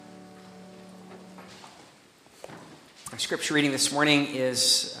Scripture reading this morning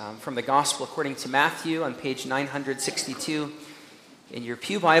is from the Gospel according to Matthew on page 962 in your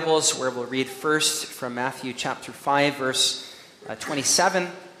pew Bibles, where we'll read first from Matthew chapter 5, verse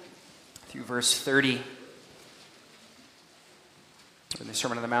 27 through verse 30. In the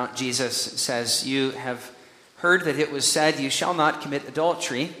Sermon on the Mount, Jesus says, "You have heard that it was said, 'You shall not commit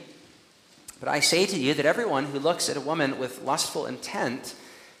adultery.' But I say to you that everyone who looks at a woman with lustful intent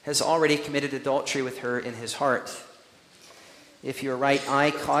has already committed adultery with her in his heart. If your right eye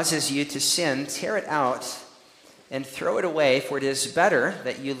causes you to sin, tear it out and throw it away, for it is better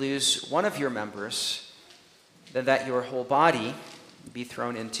that you lose one of your members than that your whole body be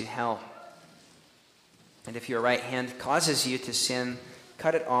thrown into hell. And if your right hand causes you to sin,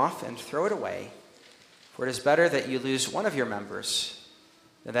 cut it off and throw it away, for it is better that you lose one of your members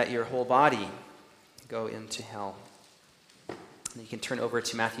than that your whole body go into hell." And you can turn over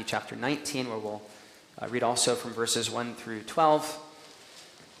to Matthew chapter 19, where we'll read also from verses 1 through 12.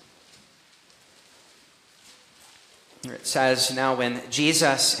 Here it says, "Now when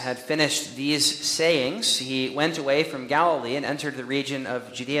Jesus had finished these sayings, he went away from Galilee and entered the region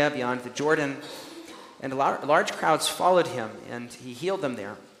of Judea beyond the Jordan. And large crowds followed him, and he healed them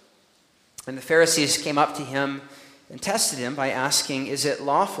there. And the Pharisees came up to him and tested him by asking, 'Is it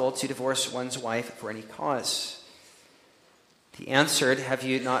lawful to divorce one's wife for any cause?' He answered, 'Have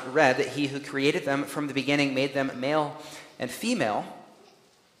you not read that he who created them from the beginning made them male and female,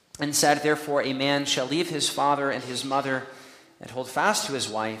 and said, therefore a man shall leave his father and his mother and hold fast to his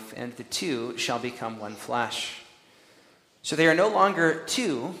wife, and the two shall become one flesh. So they are no longer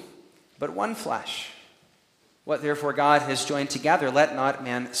two, but one flesh. What therefore God has joined together, let not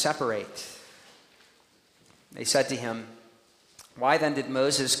man separate.' They said to him, 'Why then did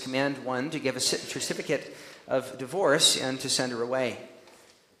Moses command one to give a certificate of divorce and to send her away?'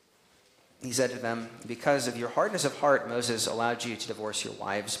 He said to them, 'Because of your hardness of heart, Moses allowed you to divorce your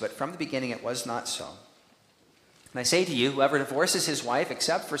wives, but from the beginning it was not so. And I say to you, whoever divorces his wife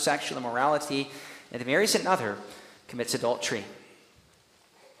except for sexual immorality and marries another commits adultery.'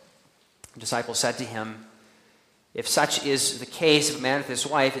 The disciples said to him, 'If such is the case of a man with his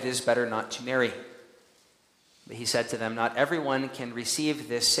wife, it is better not to marry.' But he said to them, 'Not everyone can receive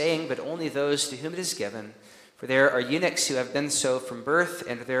this saying, but only those to whom it is given. For there are eunuchs who have been so from birth,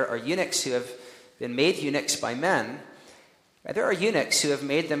 and there are eunuchs who have been made eunuchs by men, and there are eunuchs who have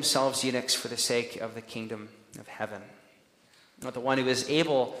made themselves eunuchs for the sake of the kingdom of heaven. Let the one who is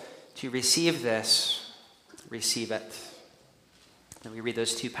able to receive this, receive it.'" And we read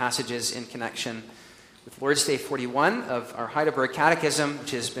those two passages in connection with Lord's Day 41 of our Heidelberg Catechism,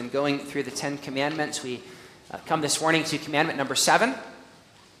 which has been going through the 10 Commandments. We come this morning to commandment number 7,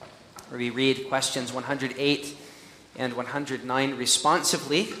 where we read questions 108 and 109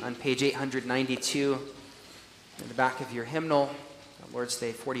 responsively on page 892 in the back of your hymnal, Lord's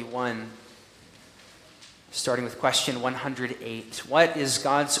Day 41, starting with question 108. What is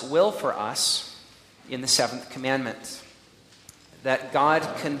God's will for us in the seventh commandment? That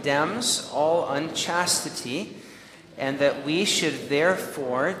God condemns all unchastity, and that we should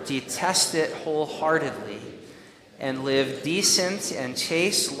therefore detest it wholeheartedly and live decent and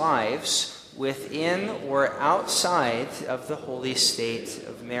chaste lives within or outside of the holy state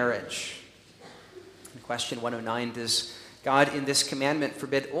of marriage. In question 109, does God in this commandment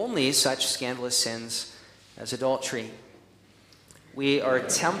forbid only such scandalous sins as adultery? We are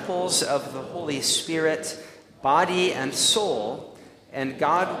temples of the Holy Spirit, body and soul, and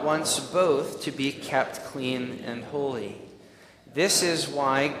God wants both to be kept clean and holy. This is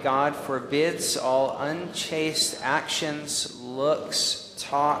why God forbids all unchaste actions, looks,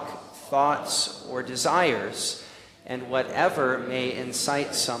 talk, thoughts, or desires, and whatever may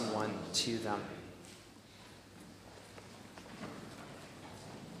incite someone to them.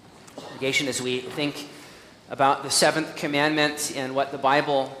 Congregation, as we think about the seventh commandment and what the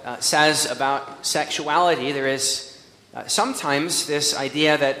Bible says about sexuality, there is sometimes this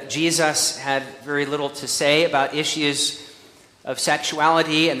idea that Jesus had very little to say about issues of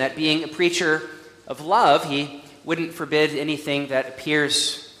sexuality, and that being a preacher of love, he wouldn't forbid anything that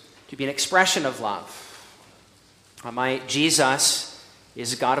appears to be an expression of love. My Jesus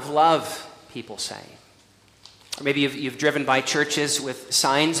is a God of love, people say. Or maybe you've driven by churches with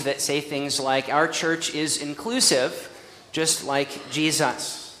signs that say things like, "Our church is inclusive, just like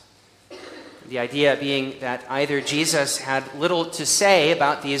Jesus." The idea being that either Jesus had little to say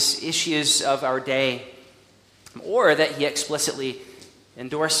about these issues of our day, or that he explicitly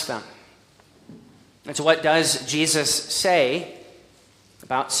endorsed them. And so what does Jesus say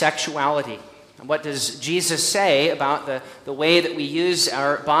about sexuality? And what does Jesus say about the way that we use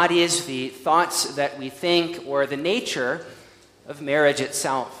our bodies, the thoughts that we think, or the nature of marriage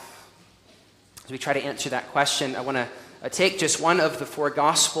itself? As we try to answer that question, I want to take just one of the four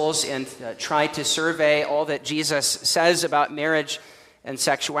Gospels and try to survey all that Jesus says about marriage and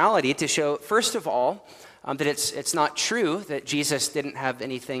sexuality to show, first of all, that it's not true that Jesus didn't have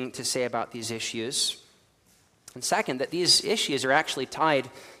anything to say about these issues. And second, that these issues are actually tied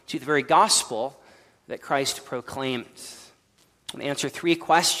to the very gospel that Christ proclaimed. I'm going to answer three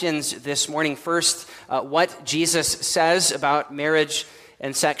questions this morning. First, what Jesus says about marriage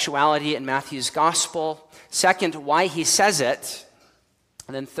and sexuality in Matthew's gospel. Second, why he says it.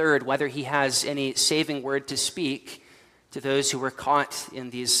 And then third, whether he has any saving word to speak to those who were caught in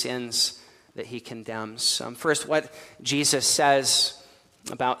these sins that he condemns. First, what Jesus says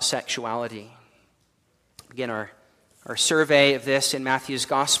about sexuality. Begin our survey of this in Matthew's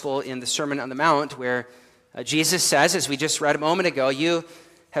Gospel in the Sermon on the Mount, where Jesus says, as we just read a moment ago, "You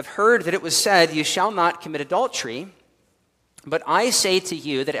have heard that it was said, 'You shall not commit adultery.' But I say to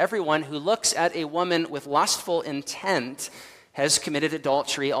you that everyone who looks at a woman with lustful intent has committed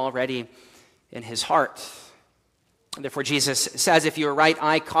adultery already in his heart." And therefore, Jesus says, if your right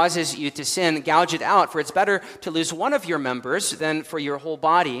eye causes you to sin, gouge it out, for it's better to lose one of your members than for your whole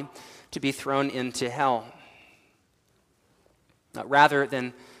body to be thrown into hell. Rather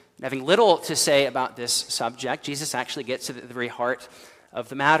than having little to say about this subject, Jesus actually gets to the very heart of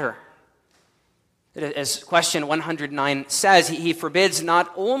the matter. As question 109 says, he forbids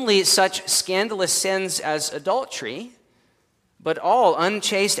not only such scandalous sins as adultery, but all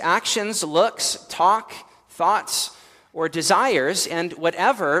unchaste actions, looks, talk, thoughts, or desires, and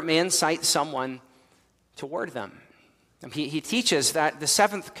whatever may incite someone toward them. He teaches that the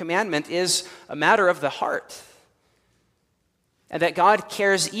seventh commandment is a matter of the heart, and that God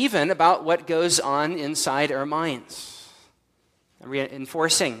cares even about what goes on inside our minds.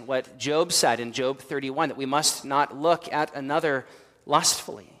 Reinforcing what Job said in Job 31, that we must not look at another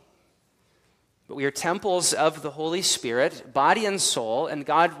lustfully. But we are temples of the Holy Spirit, body and soul, and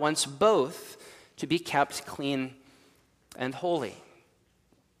God wants both to be kept clean and holy.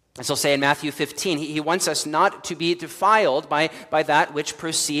 As he'll say in Matthew 15, he wants us not to be defiled by that which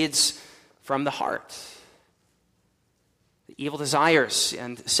proceeds from the heart. The evil desires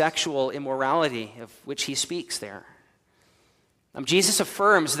and sexual immorality of which he speaks there. Jesus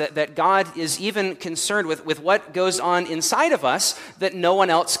affirms that God is even concerned with what goes on inside of us that no one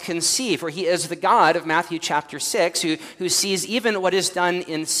else can see. For he is the God of Matthew chapter 6 who sees even what is done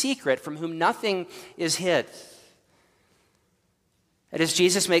in secret, from whom nothing is hid. And as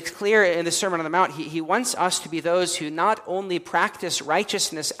Jesus makes clear in the Sermon on the Mount, he wants us to be those who not only practice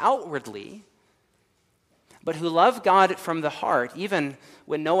righteousness outwardly, but who love God from the heart, even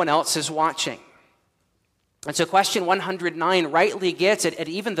when no one else is watching. And so question 109 rightly gets at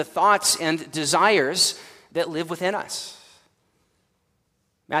even the thoughts and desires that live within us.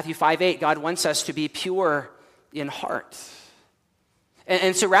 Matthew 5:8, God wants us to be pure in heart.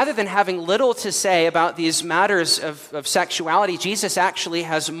 And so rather than having little to say about these matters of sexuality, Jesus actually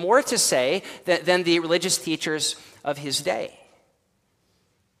has more to say than the religious teachers of his day.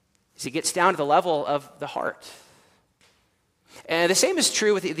 As he gets down to the level of the heart. And the same is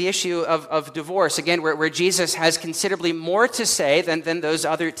true with the issue of divorce, again, where Jesus has considerably more to say than those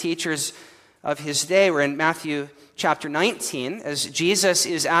other teachers of his day. We're in Matthew chapter 19, as Jesus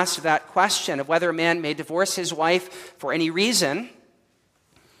is asked that question of whether a man may divorce his wife for any reason,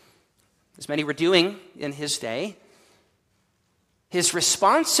 as many were doing in his day. His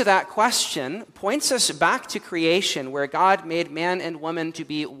response to that question points us back to creation, where God made man and woman to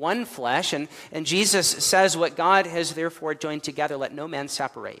be one flesh, and Jesus says, what God has therefore joined together, let no man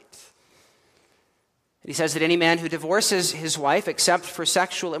separate. He says that any man who divorces his wife except for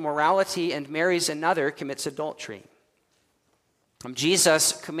sexual immorality and marries another commits adultery.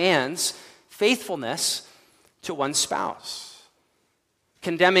 Jesus commands faithfulness to one spouse,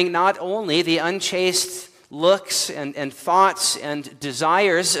 condemning not only the unchaste looks and thoughts and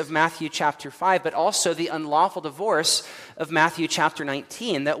desires of Matthew chapter 5, but also the unlawful divorce of Matthew chapter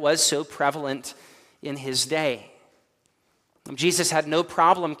 19 that was so prevalent in his day. Jesus had no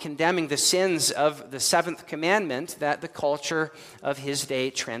problem condemning the sins of the seventh commandment that the culture of his day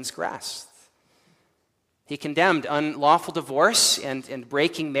transgressed. He condemned unlawful divorce and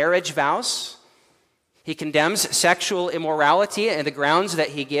breaking marriage vows. He condemns sexual immorality and the grounds that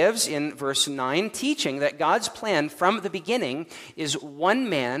he gives in verse 9, teaching that God's plan from the beginning is one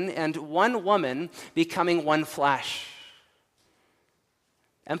man and one woman becoming one flesh.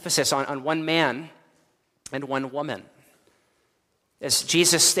 Emphasis on one man and one woman. As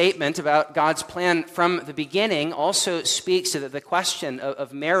Jesus' statement about God's plan from the beginning also speaks to the question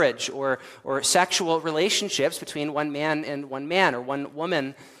of marriage or sexual relationships between one man and one man, or one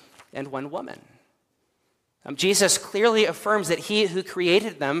woman and one woman. Jesus clearly affirms that he who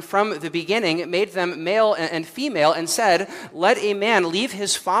created them from the beginning made them male and female and said, "Let a man leave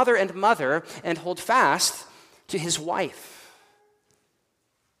his father and mother and hold fast to his wife."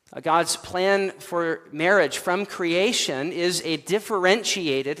 God's plan for marriage from creation is a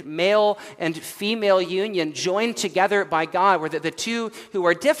differentiated male and female union joined together by God, where the two who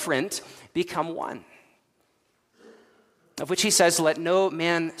are different become one, of which he says, "Let no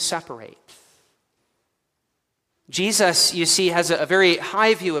man separate." Jesus, you see, has a very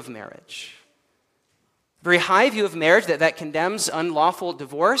high view of marriage. Very high view of marriage that condemns unlawful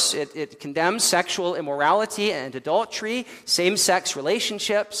divorce. It condemns sexual immorality and adultery, same-sex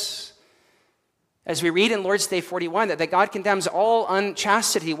relationships. As we read in Lord's Day 41, that God condemns all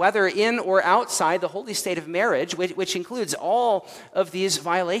unchastity, whether in or outside the holy state of marriage, which includes all of these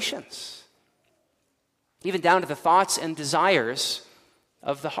violations, even down to the thoughts and desires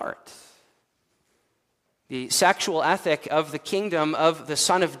of the heart. The sexual ethic of the kingdom of the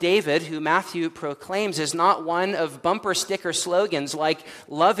Son of David, who Matthew proclaims, is not one of bumper sticker slogans like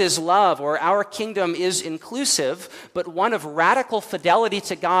 "love is love" or "our kingdom is inclusive," but one of radical fidelity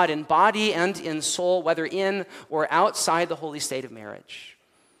to God in body and in soul, whether in or outside the holy state of marriage,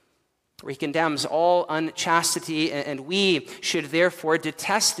 where he condemns all unchastity, and we should therefore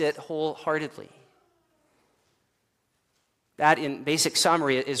detest it wholeheartedly. That, in basic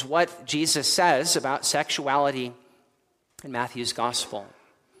summary, is what Jesus says about sexuality in Matthew's gospel.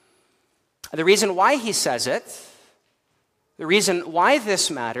 The reason why he says it, the reason why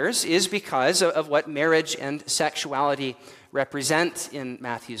this matters, is because of what marriage and sexuality represent in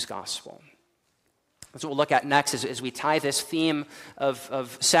Matthew's gospel. That's what we'll look at next as we tie this theme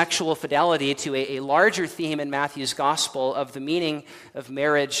of sexual fidelity to a larger theme in Matthew's gospel of the meaning of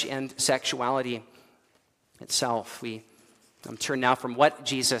marriage and sexuality itself. We turn now from what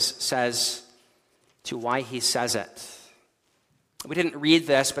Jesus says to why he says it. We didn't read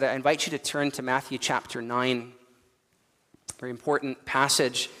this, but I invite you to turn to Matthew chapter 9, a very important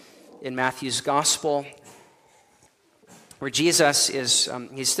passage in Matthew's gospel, where Jesus is,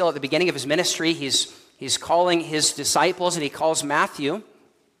 he's still at the beginning of his ministry. He's calling his disciples, and he calls Matthew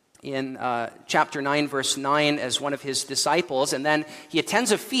in chapter 9, verse 9, as one of his disciples. And then he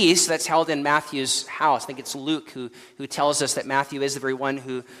attends a feast that's held in Matthew's house. I think it's Luke who tells us that Matthew is the very one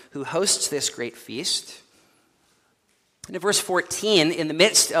who hosts this great feast. And in verse 14, in the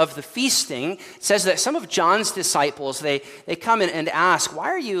midst of the feasting, it says that some of John's disciples, they come in and ask,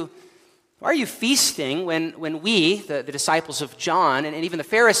 why are you feasting when we, the disciples of John, and even the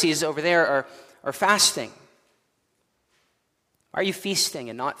Pharisees over there are fasting? Why are you feasting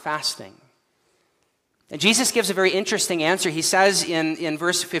and not fasting? And Jesus gives a very interesting answer. He says in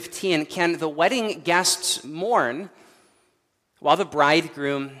verse 15, "Can the wedding guests mourn while the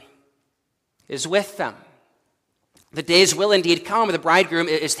bridegroom is with them? The days will indeed come when the bridegroom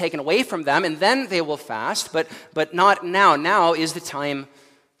is taken away from them, and then they will fast, but not now. Now is the time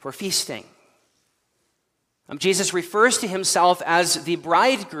for feasting." Jesus refers to himself as the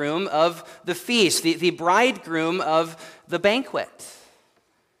bridegroom of the feast, the bridegroom of the banquet.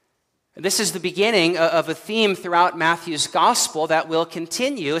 And this is the beginning of a theme throughout Matthew's gospel that will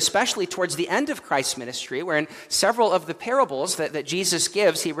continue, especially towards the end of Christ's ministry, where in several of the parables that Jesus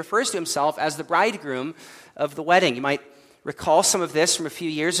gives, he refers to himself as the bridegroom of the wedding. You might recall some of this from a few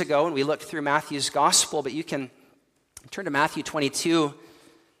years ago when we looked through Matthew's gospel, but you can turn to Matthew 22.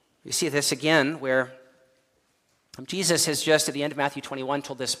 You see this again, where Jesus has just, at the end of Matthew 21,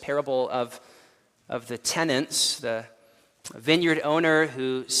 told this parable of the tenants, the vineyard owner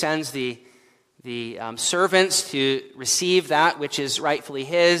who sends the servants to receive that which is rightfully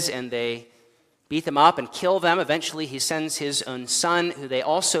his, and they beat them up and kill them. Eventually, he sends his own son, who they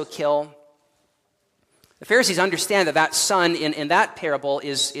also kill. The Pharisees understand that son in that parable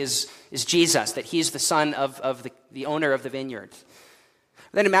is Jesus, that he's the son of the owner of the vineyard.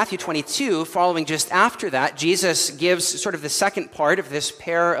 Then in Matthew 22, following just after that, Jesus gives sort of the second part of this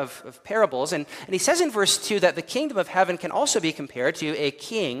pair of parables. And he says in verse 2 that the kingdom of heaven can also be compared to a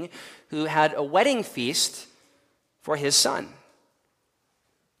king who had a wedding feast for his son.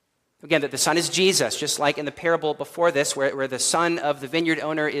 Again, that the son is Jesus, just like in the parable before this, where the son of the vineyard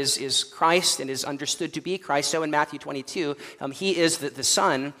owner is Christ and is understood to be Christ. So in Matthew 22, he is the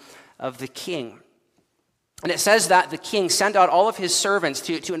son of the king. And it says that the king sent out all of his servants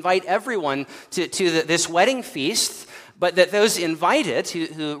to invite everyone to this wedding feast, but that those invited,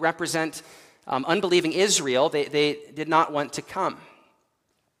 who represent unbelieving Israel, they did not want to come.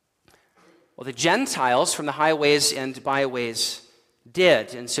 Well, the Gentiles from the highways and byways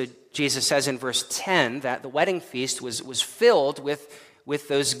did. And so Jesus says in verse 10 that the wedding feast was filled with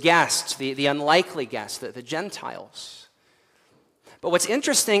those guests, the unlikely guests, the Gentiles. But what's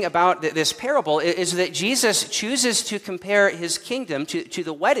interesting about this parable is that Jesus chooses to compare his kingdom to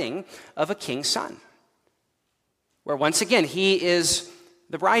the wedding of a king's son, where once again he is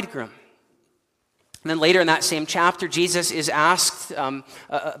the bridegroom. And then later in that same chapter, Jesus is asked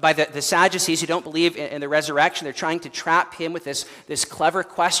by the Sadducees who don't believe in the resurrection. They're trying to trap him with this clever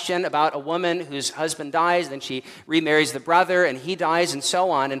question about a woman whose husband dies, then she remarries the brother, and he dies, and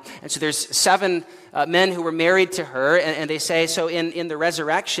so on. And so there's 7 men who were married to her, and they say, so in the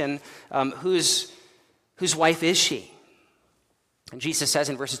resurrection, whose wife is she? And Jesus says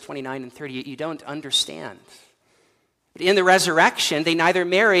in verses 29 and 30, you don't understand. In the resurrection, they neither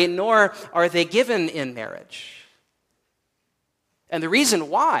marry nor are they given in marriage. And the reason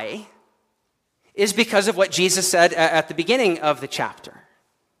why is because of what Jesus said at the beginning of the chapter.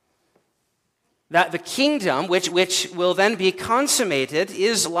 That the kingdom, which will then be consummated,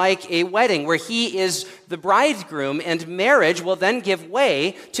 is like a wedding where he is the bridegroom, and marriage will then give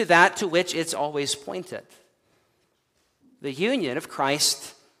way to that to which it's always pointed. The union of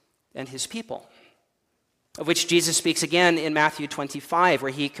Christ and his people, of which Jesus speaks again in Matthew 25, where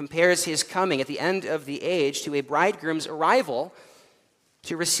he compares his coming at the end of the age to a bridegroom's arrival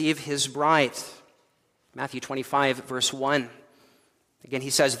to receive his bride. Matthew 25, verse 1. Again, he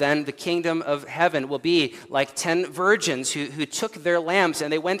says, then the kingdom of heaven will be like 10 virgins who took their lamps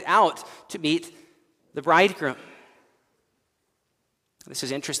and they went out to meet the bridegroom. This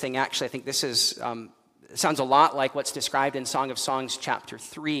is interesting, actually. I think this is sounds a lot like what's described in Song of Songs chapter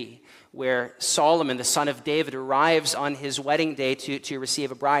 3, where Solomon, the son of David, arrives on his wedding day to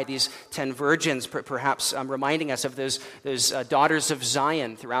receive a bride. These 10 virgins, perhaps reminding us of those daughters of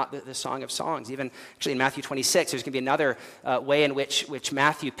Zion throughout the Song of Songs. Even actually in Matthew 26, there's going to be another way in which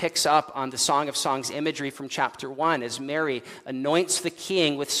Matthew picks up on the Song of Songs imagery from chapter 1, as Mary anoints the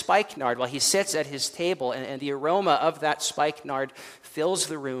king with spikenard while he sits at his table, and the aroma of that spikenard fills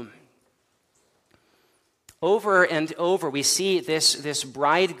the room. Over and over, we see this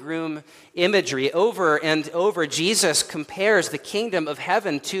bridegroom imagery. Over and over, Jesus compares the kingdom of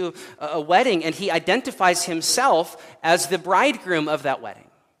heaven to a wedding, and he identifies himself as the bridegroom of that wedding.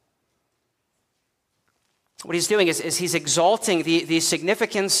 What he's doing is he's exalting the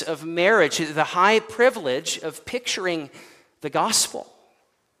significance of marriage, the high privilege of picturing the gospel.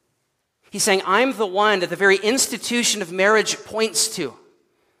 He's saying, I'm the one that the very institution of marriage points to.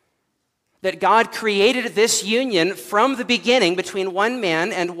 That God created this union from the beginning between one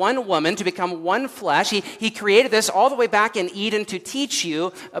man and one woman to become one flesh. He created this all the way back in Eden to teach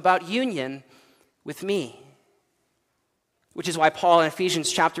you about union with me. Which is why Paul in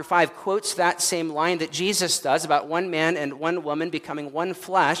Ephesians chapter 5 quotes that same line that Jesus does about one man and one woman becoming one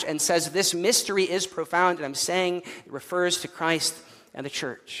flesh, and says this mystery is profound, and I'm saying it refers to Christ and the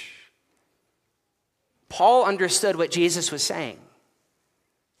church. Paul understood what Jesus was saying.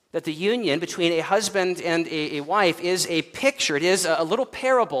 That the union between a husband and a wife is a picture, it is a little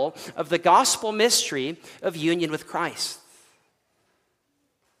parable of the gospel mystery of union with Christ.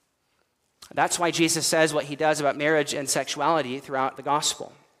 That's why Jesus says what he does about marriage and sexuality throughout the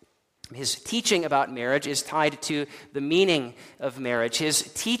gospel. His teaching about marriage is tied to the meaning of marriage. His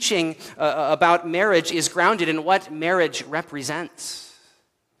teaching about marriage is grounded in what marriage represents.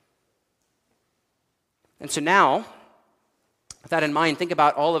 And so now, with that in mind, think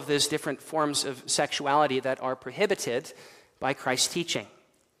about all of those different forms of sexuality that are prohibited by Christ's teaching.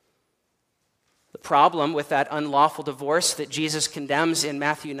 The problem with that unlawful divorce that Jesus condemns in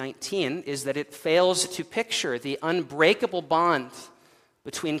Matthew 19 is that it fails to picture the unbreakable bond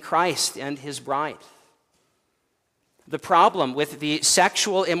between Christ and his bride. The problem with the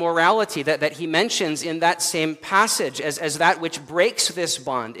sexual immorality that he mentions in that same passage as that which breaks this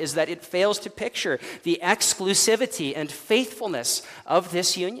bond is that it fails to picture the exclusivity and faithfulness of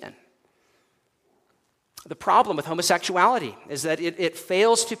this union. The problem with homosexuality is that it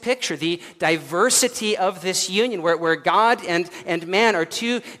fails to picture the diversity of this union where God and man are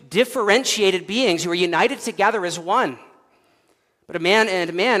two differentiated beings who are united together as one. But a man and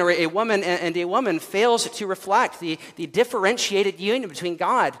a man, or a woman and a woman, fails to reflect the differentiated union between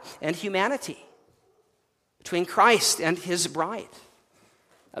God and humanity, between Christ and his bride.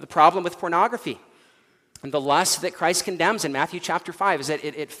 The problem with pornography and the lust that Christ condemns in Matthew chapter 5 is that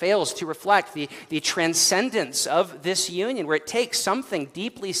it fails to reflect the transcendence of this union, where it takes something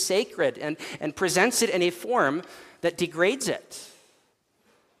deeply sacred and presents it in a form that degrades it.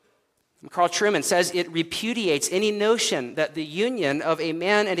 Carl Trueman says it repudiates any notion that the union of a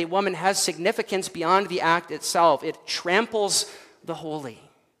man and a woman has significance beyond the act itself. It tramples the holy.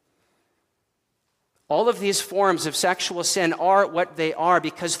 All of these forms of sexual sin are what they are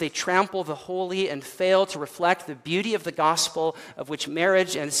because they trample the holy and fail to reflect the beauty of the gospel of which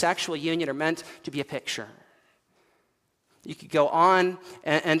marriage and sexual union are meant to be a picture. You could go on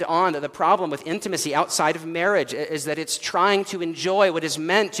and on. The problem with intimacy outside of marriage is that it's trying to enjoy what is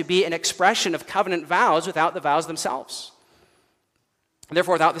meant to be an expression of covenant vows without the vows themselves. And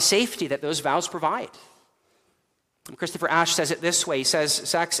therefore, without the safety that those vows provide. And Christopher Ashe says it this way. He says,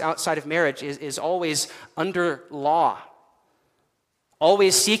 sex outside of marriage is always under law.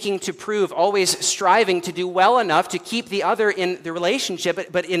 Always seeking to prove, always striving to do well enough to keep the other in the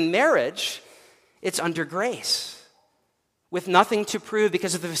relationship. But in marriage, it's under grace, with nothing to prove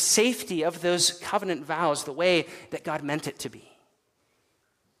because of the safety of those covenant vows, the way that God meant it to be.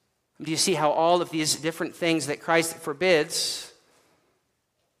 Do you see how all of these different things that Christ forbids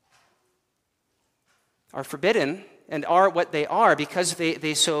are forbidden and are what they are because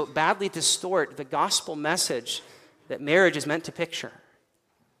they so badly distort the gospel message that marriage is meant to picture?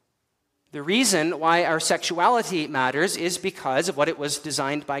 The reason why our sexuality matters is because of what it was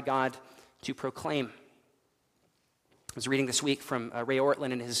designed by God to proclaim. I was reading this week from Ray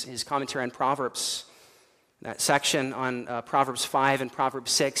Ortlund in his commentary on Proverbs, that section on Proverbs 5 and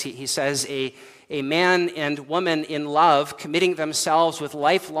Proverbs 6. He says, a man and woman in love, committing themselves with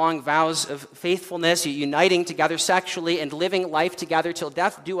lifelong vows of faithfulness, uniting together sexually and living life together till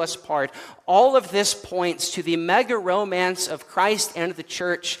death do us part. All of this points to the mega romance of Christ and the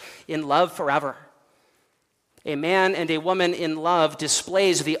church in love forever. A man and a woman in love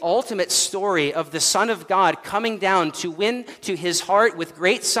displays the ultimate story of the Son of God coming down to win to his heart with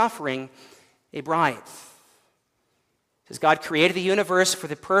great suffering a bride. Because God created the universe for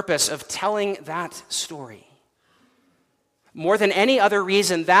the purpose of telling that story. More than any other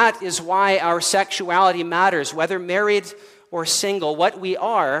reason, that is why our sexuality matters, whether married or single. What we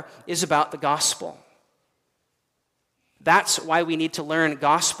are is about the gospel. That's why we need to learn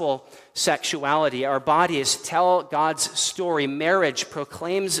gospel sexuality. Our bodies tell God's story. Marriage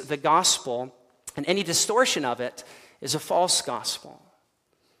proclaims the gospel, and any distortion of it is a false gospel.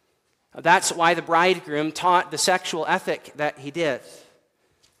 That's why the bridegroom taught the sexual ethic that he did.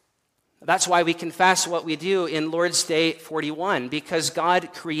 That's why we confess what we do in Lord's Day 41, because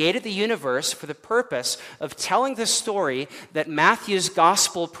God created the universe for the purpose of telling the story that Matthew's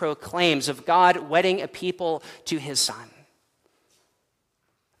gospel proclaims of God wedding a people to his Son.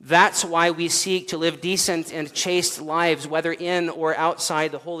 That's why we seek to live decent and chaste lives, whether in or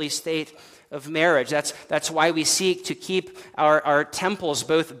outside the holy state of marriage. That's why we seek to keep our temples,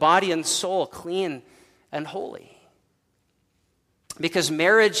 both body and soul, clean and holy. Because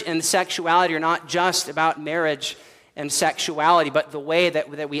marriage and sexuality are not just about marriage and sexuality, but the way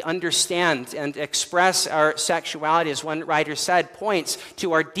that we understand and express our sexuality, as one writer said, points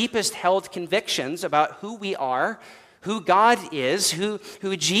to our deepest held convictions about who we are, who God is, who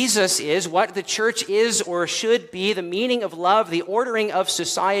Jesus is, what the church is or should be, the meaning of love, the ordering of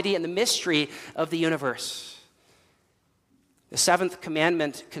society, and the mystery of the universe. The seventh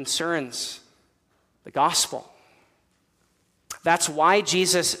commandment concerns the gospel. That's why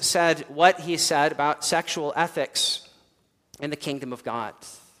Jesus said what he said about sexual ethics in the kingdom of God.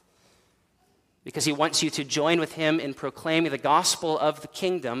 Because he wants you to join with him in proclaiming the gospel of the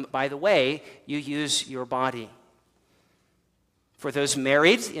kingdom by the way you use your body. For those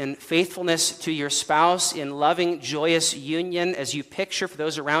married, in faithfulness to your spouse, in loving, joyous union as you picture for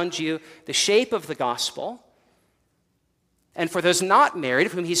those around you the shape of the gospel. And for those not married,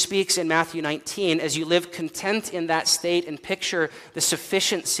 of whom he speaks in Matthew 19, as you live content in that state and picture the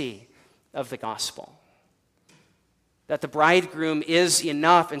sufficiency of the gospel. That the bridegroom is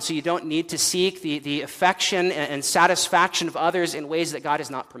enough, and so you don't need to seek the affection and satisfaction of others in ways that God has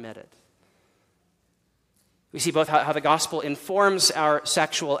not permitted. We see both how the gospel informs our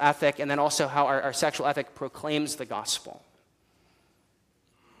sexual ethic and then also how our sexual ethic proclaims the gospel.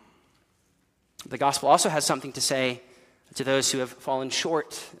 The gospel also has something to say to those who have fallen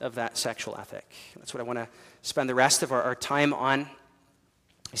short of that sexual ethic. That's what I want to spend the rest of our time on.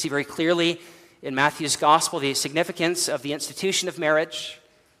 We see very clearly in Matthew's gospel the significance of the institution of marriage.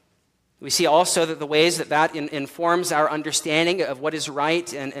 We see also that the ways that informs our understanding of what is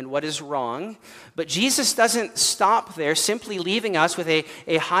right and what is wrong. But Jesus doesn't stop there, simply leaving us with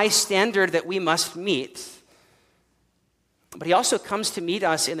a high standard that we must meet. But he also comes to meet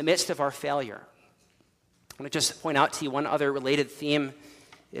us in the midst of our failure. I want to just point out to you one other related theme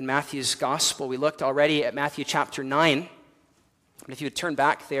in Matthew's gospel. We looked already at Matthew chapter 9. And if you would turn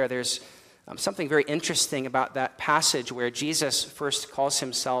back there, there's something very interesting about that passage where Jesus first calls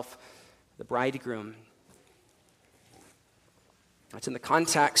himself the bridegroom. It's in the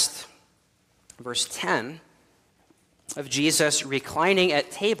context, verse 10, of Jesus reclining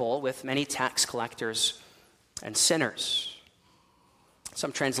at table with many tax collectors and sinners.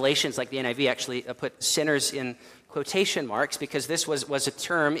 Some translations, like the NIV, actually put sinners in quotation marks because this was a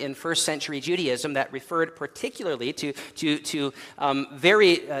term in first century Judaism that referred particularly to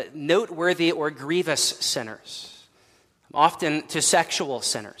very noteworthy or grievous sinners, often to sexual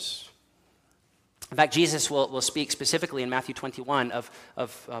sinners. In fact, Jesus will speak specifically in Matthew 21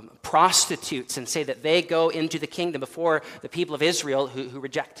 of prostitutes and say that they go into the kingdom before the people of Israel who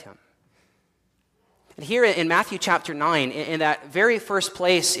reject him. And here in Matthew chapter 9, in that very first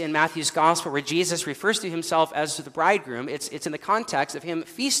place in Matthew's gospel where Jesus refers to himself as the bridegroom, it's in the context of him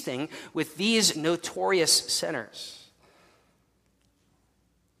feasting with these notorious sinners.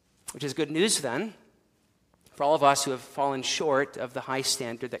 Which is good news then for all of us who have fallen short of the high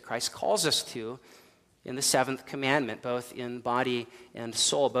standard that Christ calls us to in the seventh commandment, both in body and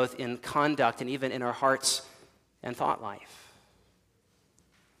soul, both in conduct and even in our hearts and thought life.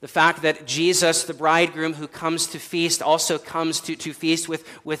 The fact that Jesus, the bridegroom who comes to feast, also comes to feast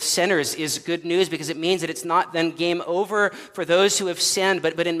with sinners is good news because it means that it's not then game over for those who have sinned,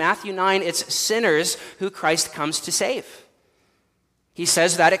 but in Matthew 9, it's sinners who Christ comes to save. He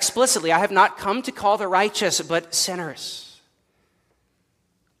says that explicitly, I have not come to call the righteous, but sinners.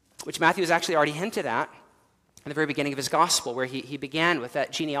 Which Matthew has actually already hinted at in the very beginning of his gospel, where he began with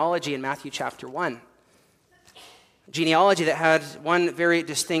that genealogy in Matthew chapter 1. Genealogy that had one very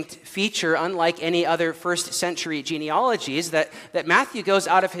distinct feature, unlike any other first century genealogies, that Matthew goes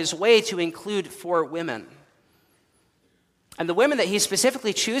out of his way to include 4 women. And the women that he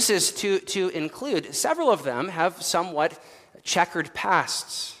specifically chooses to include, several of them have somewhat checkered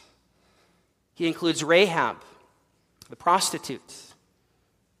pasts. He includes Rahab, the prostitute.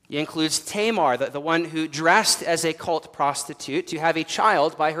 He includes Tamar, the one who dressed as a cult prostitute to have a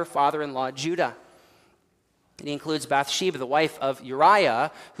child by her father-in-law Judah. And he includes Bathsheba, the wife of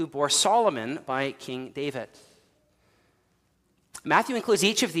Uriah, who bore Solomon by King David. Matthew includes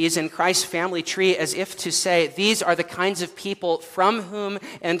each of these in Christ's family tree as if to say, these are the kinds of people from whom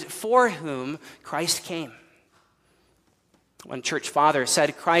and for whom Christ came. One church father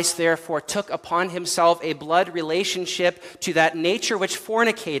said, Christ therefore took upon himself a blood relationship to that nature which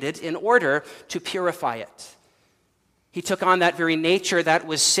fornicated in order to purify it. He took on that very nature that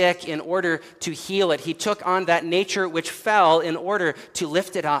was sick in order to heal it. He took on that nature which fell in order to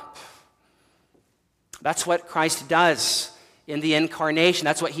lift it up. That's what Christ does in the incarnation.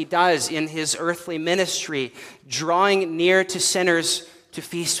 That's what he does in his earthly ministry, drawing near to sinners to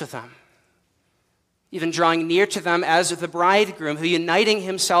feast with them. Even drawing near to them as the bridegroom who, uniting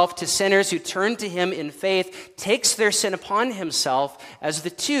himself to sinners who turn to him in faith, takes their sin upon himself as the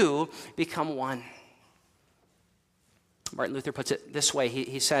two become one. Martin Luther puts it this way.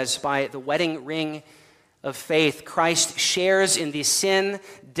 He says, by the wedding ring of faith, Christ shares in the sin,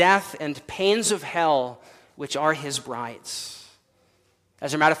 death, and pains of hell, which are his brides.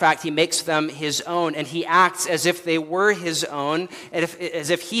 As a matter of fact, he makes them his own, and he acts as if they were his own, and as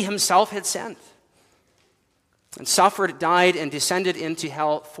if he himself had sinned, and suffered, died, and descended into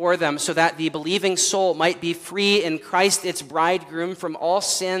hell for them, so that the believing soul might be free in Christ, its bridegroom, from all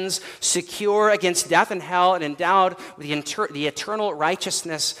sins, secure against death and hell, and endowed with the eternal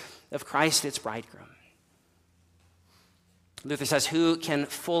righteousness of Christ, its bridegroom. Luther says, who can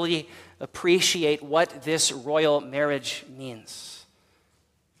fully appreciate what this royal marriage means?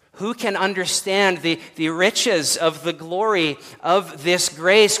 Who can understand the riches of the glory of this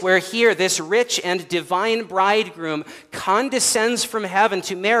grace, where here this rich and divine bridegroom condescends from heaven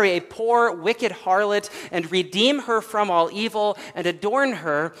to marry a poor, wicked harlot and redeem her from all evil and adorn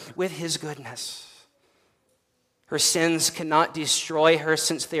her with his goodness? Her sins cannot destroy her,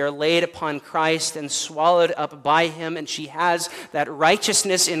 since they are laid upon Christ and swallowed up by him, and she has that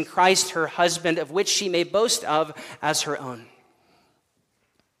righteousness in Christ, her husband, of which she may boast of as her own.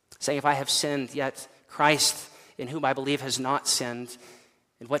 Saying, if I have sinned, yet Christ, in whom I believe, has not sinned,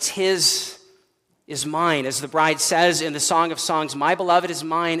 and what's his is mine. As the bride says in the Song of Songs, my beloved is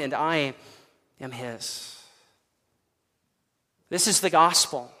mine, and I am his. This is the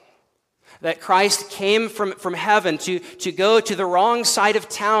gospel. That Christ came from heaven to go to the wrong side of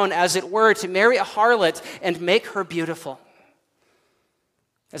town, as it were, to marry a harlot and make her beautiful.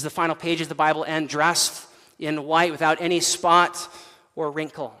 As the final pages of the Bible end, dressed in white without any spot or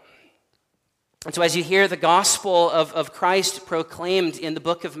wrinkle. And so as you hear the gospel of Christ proclaimed in the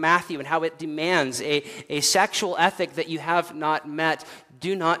book of Matthew and how it demands a sexual ethic that you have not met,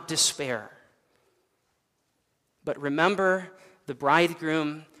 do not despair. But remember the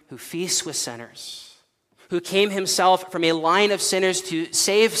bridegroom who feasts with sinners, who came himself from a line of sinners to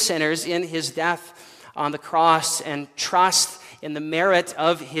save sinners in his death on the cross, and trust in the merit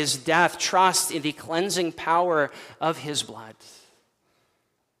of his death, trust in the cleansing power of his blood.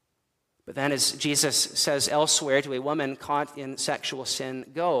 But then, as Jesus says elsewhere to a woman caught in sexual sin,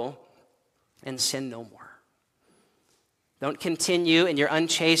 go and sin no more. Don't continue in your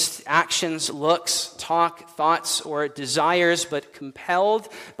unchaste actions, looks, talk, thoughts, or desires, but compelled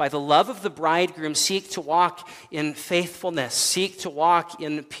by the love of the bridegroom, seek to walk in faithfulness, seek to walk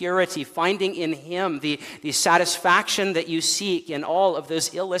in purity, finding in him the satisfaction that you seek in all of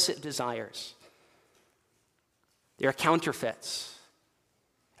those illicit desires. They are counterfeits.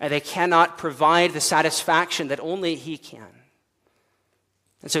 And they cannot provide the satisfaction that only he can.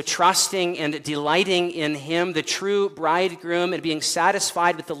 And so trusting and delighting in him, the true bridegroom, and being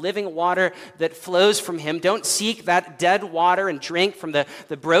satisfied with the living water that flows from him. Don't seek that dead water and drink from the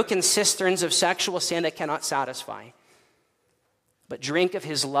broken cisterns of sexual sin that cannot satisfy. But drink of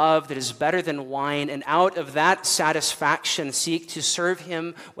his love that is better than wine, and out of that satisfaction seek to serve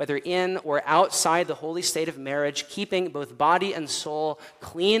him, whether in or outside the holy state of marriage, keeping both body and soul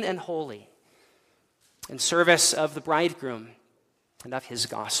clean and holy, in service of the bridegroom and of his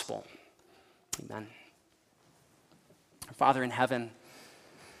gospel. Amen. Our Father in heaven,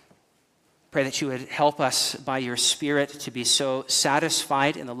 pray that you would help us by your Spirit to be so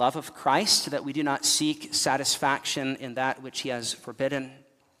satisfied in the love of Christ that we do not seek satisfaction in that which he has forbidden,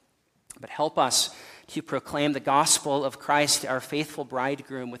 but help us to proclaim the gospel of Christ, our faithful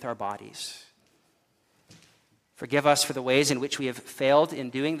bridegroom, with our bodies. Forgive us for the ways in which we have failed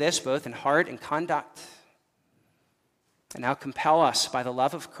in doing this, both in heart and conduct. And now compel us by the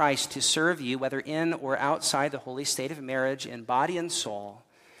love of Christ to serve you, whether in or outside the holy state of marriage, in body and soul,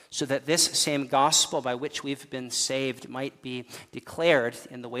 so that this same gospel by which we've been saved might be declared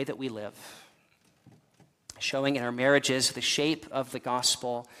in the way that we live, showing in our marriages the shape of the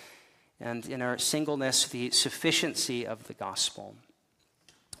gospel, and in our singleness the sufficiency of the gospel.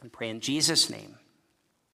 We pray in Jesus' name.